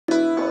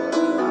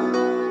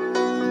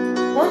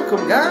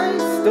Welcome guys,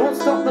 Don't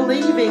Stop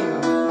Believing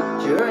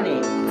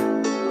Journey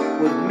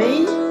with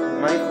me,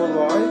 Michael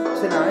Lloyd,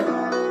 tonight,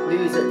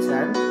 news at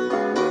 10.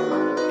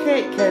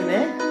 Kate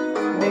Kenny,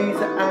 news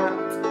at 10.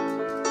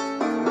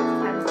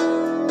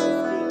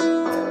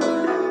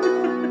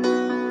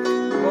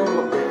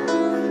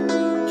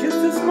 Just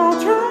a small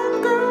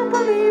child girl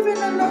believing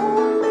in a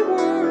lonely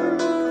world.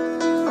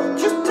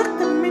 Just took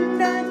the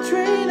midnight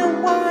train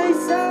and why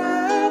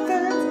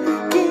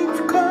silence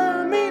keeps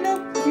coming up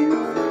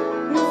you.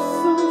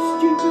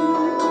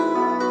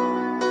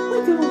 We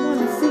don't want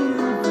to see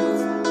this,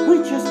 we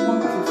just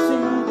want to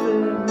see the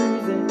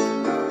music,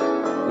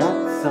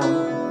 that's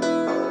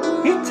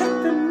all. He took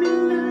the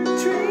midnight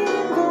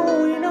train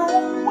going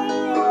on,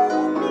 way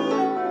on,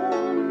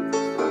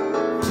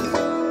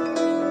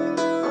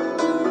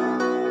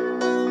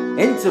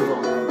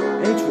 Interval,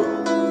 intro.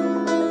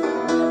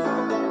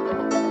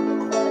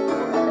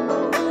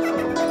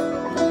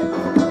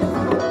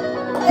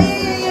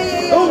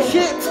 Oh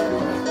shit!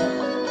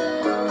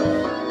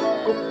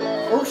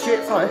 Oh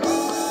shit, sorry.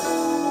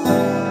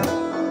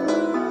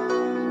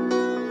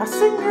 I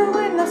sing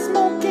her in a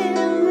smoking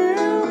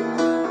room,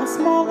 a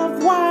smell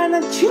of wine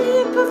and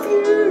cheap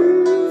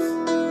perfumes.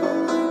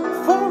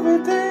 For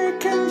they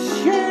can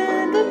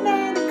share the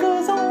night, it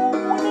goes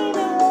on and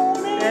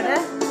on and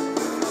on.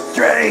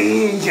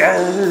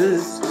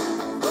 Strangers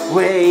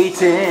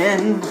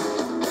waiting,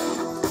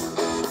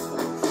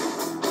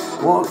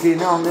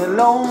 walking on the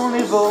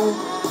lonely road,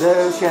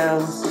 their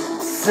shells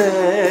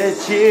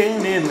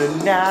searching in the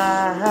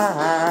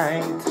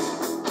night.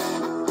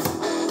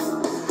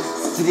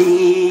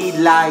 Street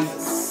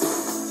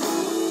lights,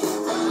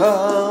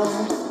 oh,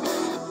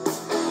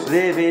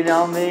 living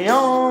on the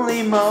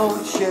only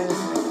motion,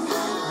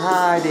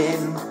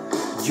 hiding.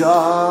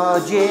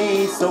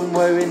 Georgie,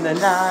 somewhere in the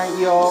night,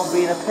 you're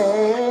being a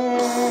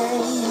pain.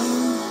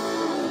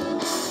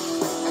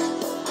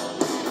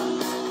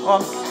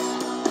 On.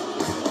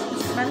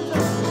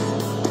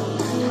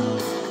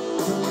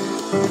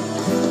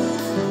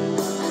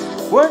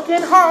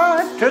 Working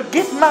hard to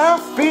get my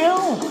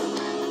fill.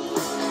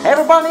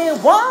 Everybody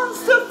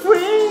wants to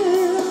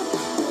thrill.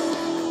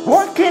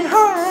 Working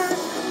hard,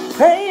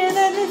 paying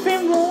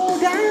anything roll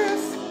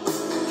dice.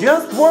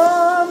 Just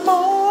one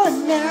more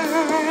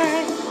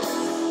night.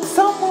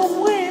 Some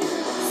will win,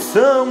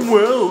 some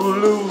will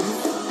lose.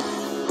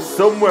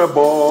 Somewhere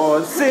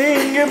boys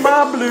singing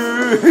my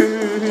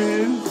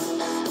blues.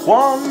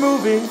 One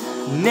movie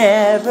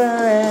never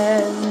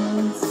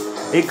ends.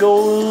 It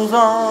goes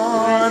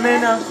on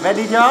and on.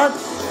 Ready, George?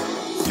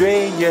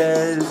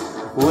 Strangers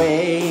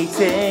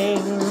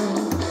waiting,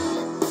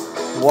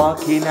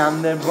 walking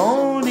on the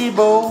lonely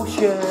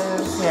ocean,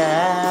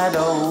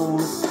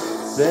 shadows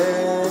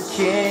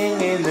searching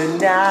in the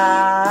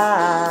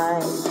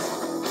night.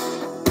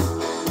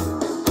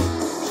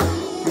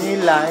 The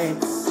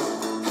lights,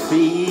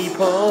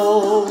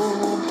 people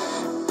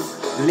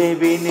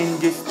living in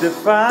just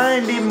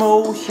defined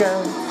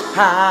emotion,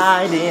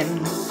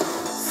 hiding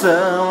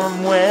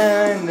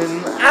somewhere in the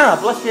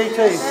bless you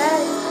too.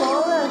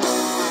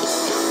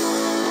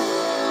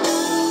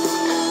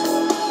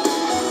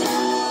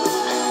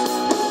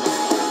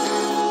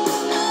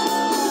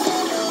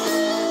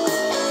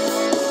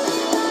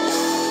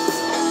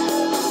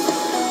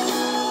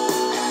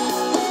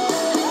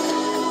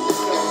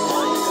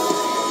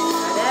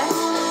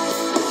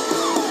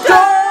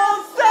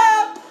 Don't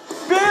stop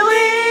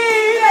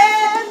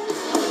believing.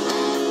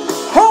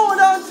 Hold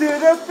on to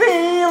the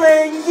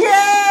feeling,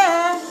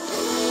 yeah.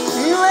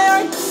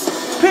 Lights,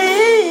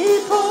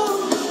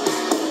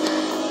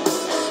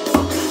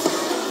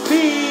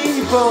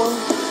 people,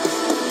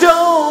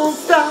 don't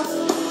stop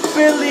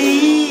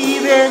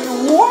believing.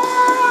 Wow.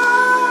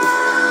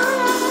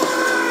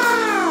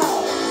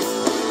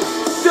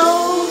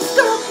 Don't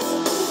stop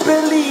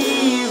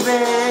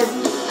believing.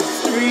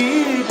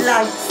 Street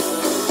lights.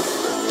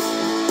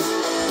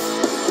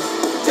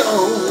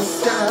 Don't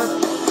stop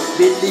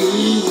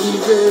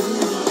believing.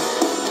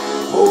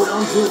 Hold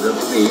on to the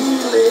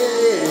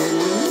feeling.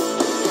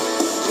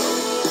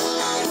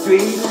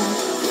 Street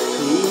lights,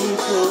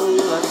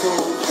 people are so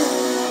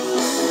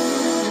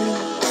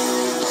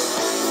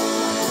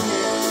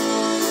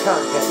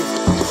can't get this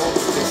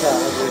guitar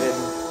with him.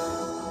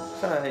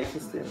 Sorry,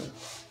 Christine.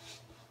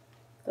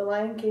 The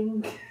Lion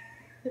King.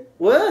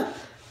 What?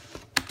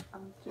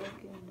 I'm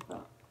joking,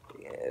 but...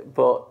 Yeah,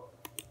 but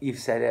you've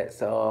said it,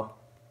 so...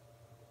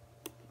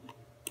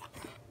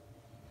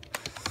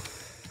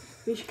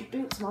 We should do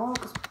it tomorrow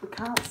because we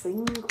can't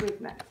sing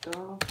with next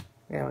door.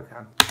 Yeah, we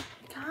can.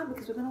 We can't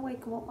because we're going to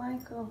wake him up,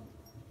 Michael.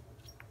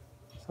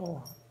 So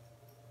what?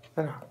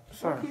 No,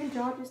 sorry. Even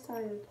George is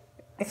tired.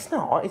 It's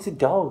not, it's a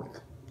dog.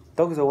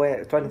 Dog's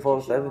awake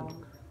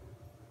 24/7.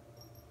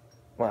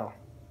 Well.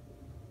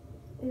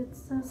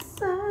 It's a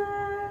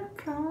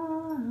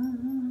circle.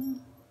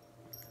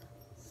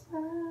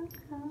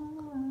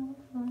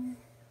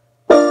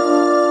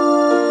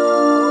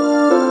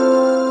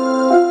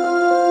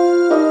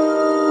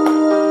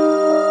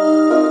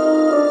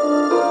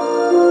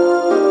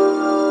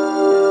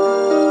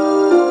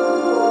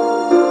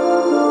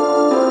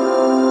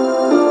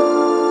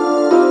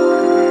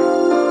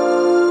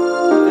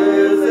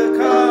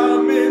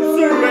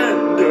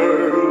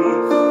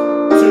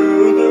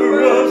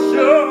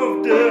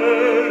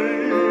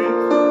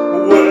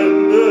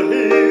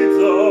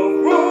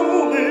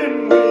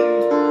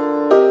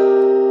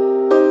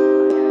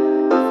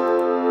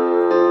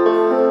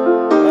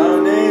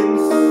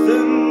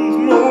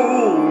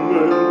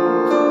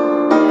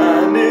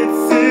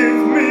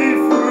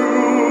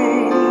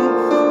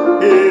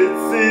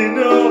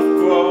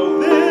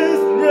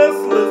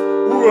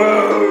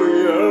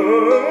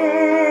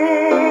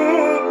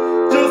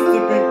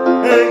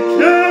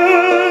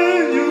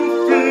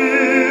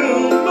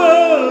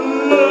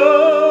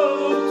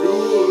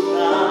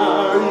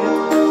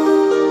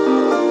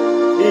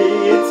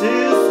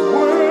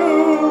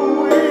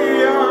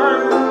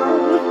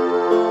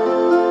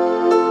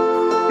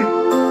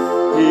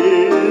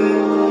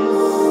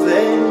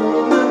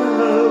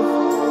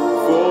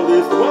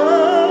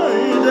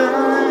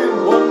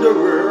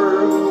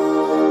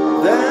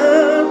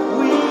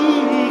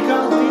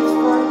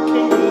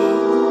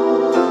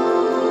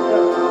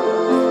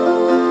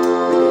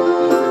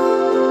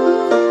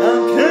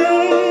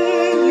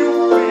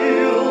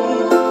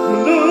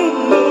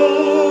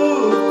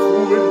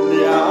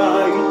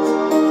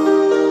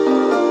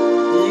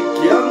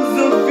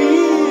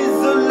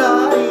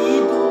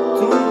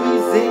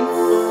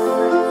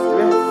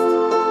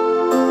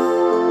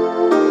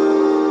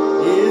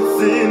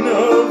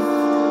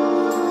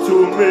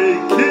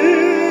 make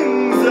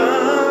kings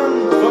and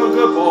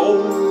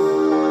vagabonds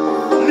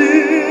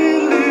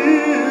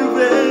live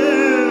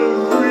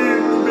every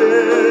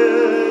place.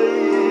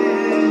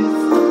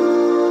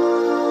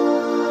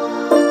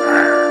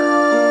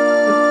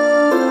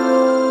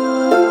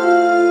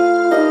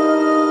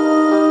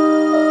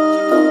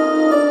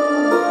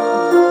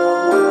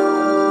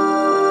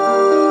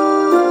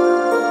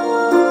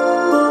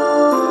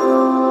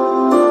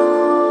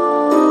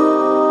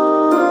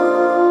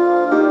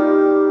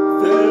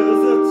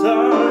 There's a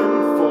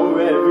time for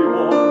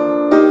everyone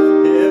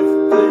if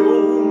they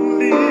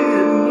only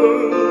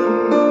learn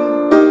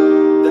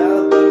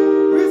that the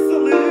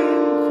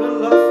whistling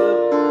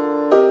colossus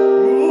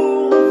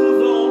moves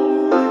us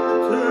all in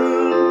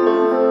turn.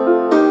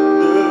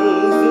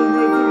 There's a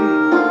rhythm,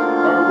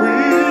 a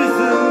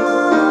reason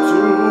to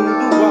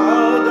the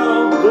wild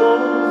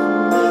outdoors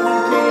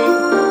monkey.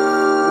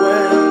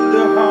 When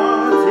the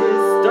heart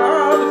is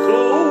starting to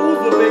close,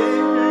 the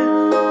baby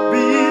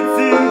beats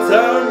in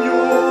time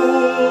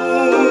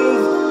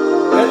yours.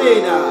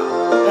 Elena,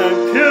 and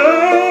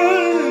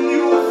can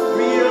you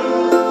feel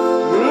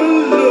the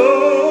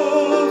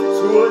love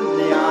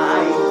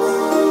tonight?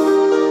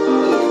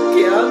 It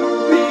can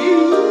be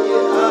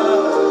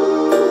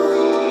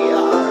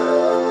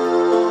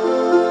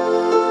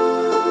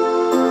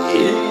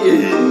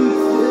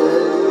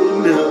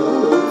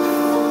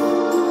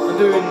I'm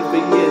doing the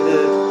thing here,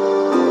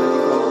 what do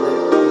you call it?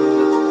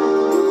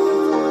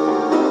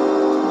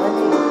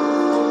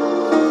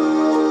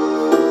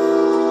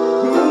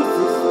 Who's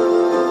this?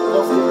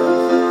 Lost in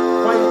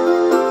quiet.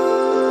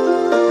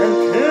 And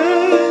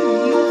can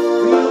you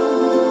feel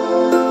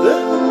the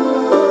love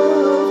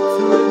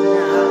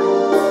tonight?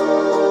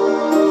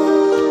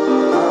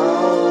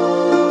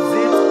 How's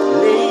it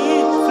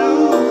laid to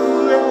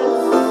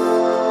rest?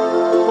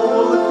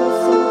 All the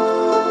sun.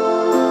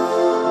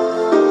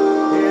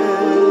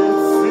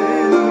 It's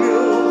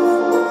enough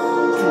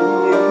to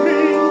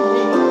make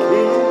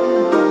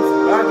kings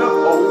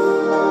vagabonds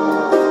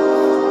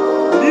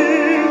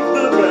live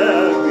the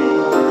very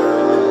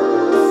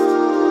best.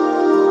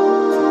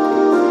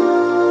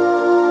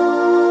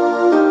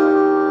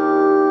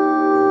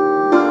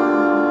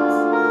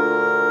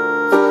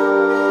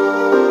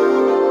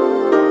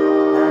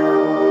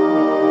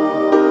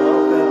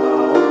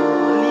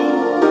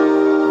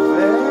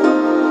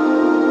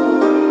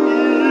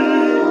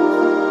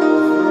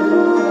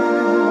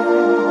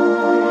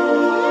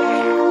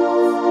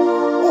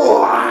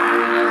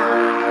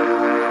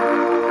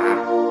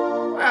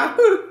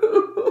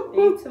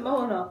 Are you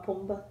Timon or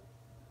Pumbaa?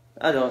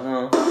 I don't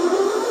know.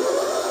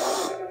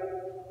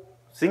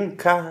 Sing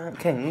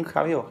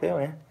karaoke,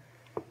 yeah.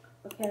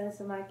 Okay,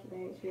 listen, Mikey,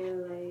 mate, it's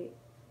really late.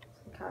 So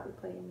I can't be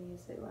playing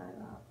music like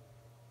that.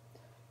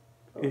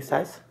 Who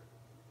says?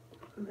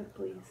 The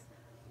police.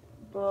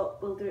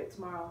 But we'll do it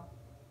tomorrow.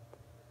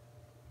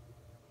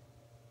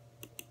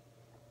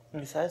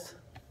 Who says?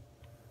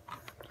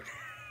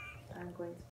 I'm going to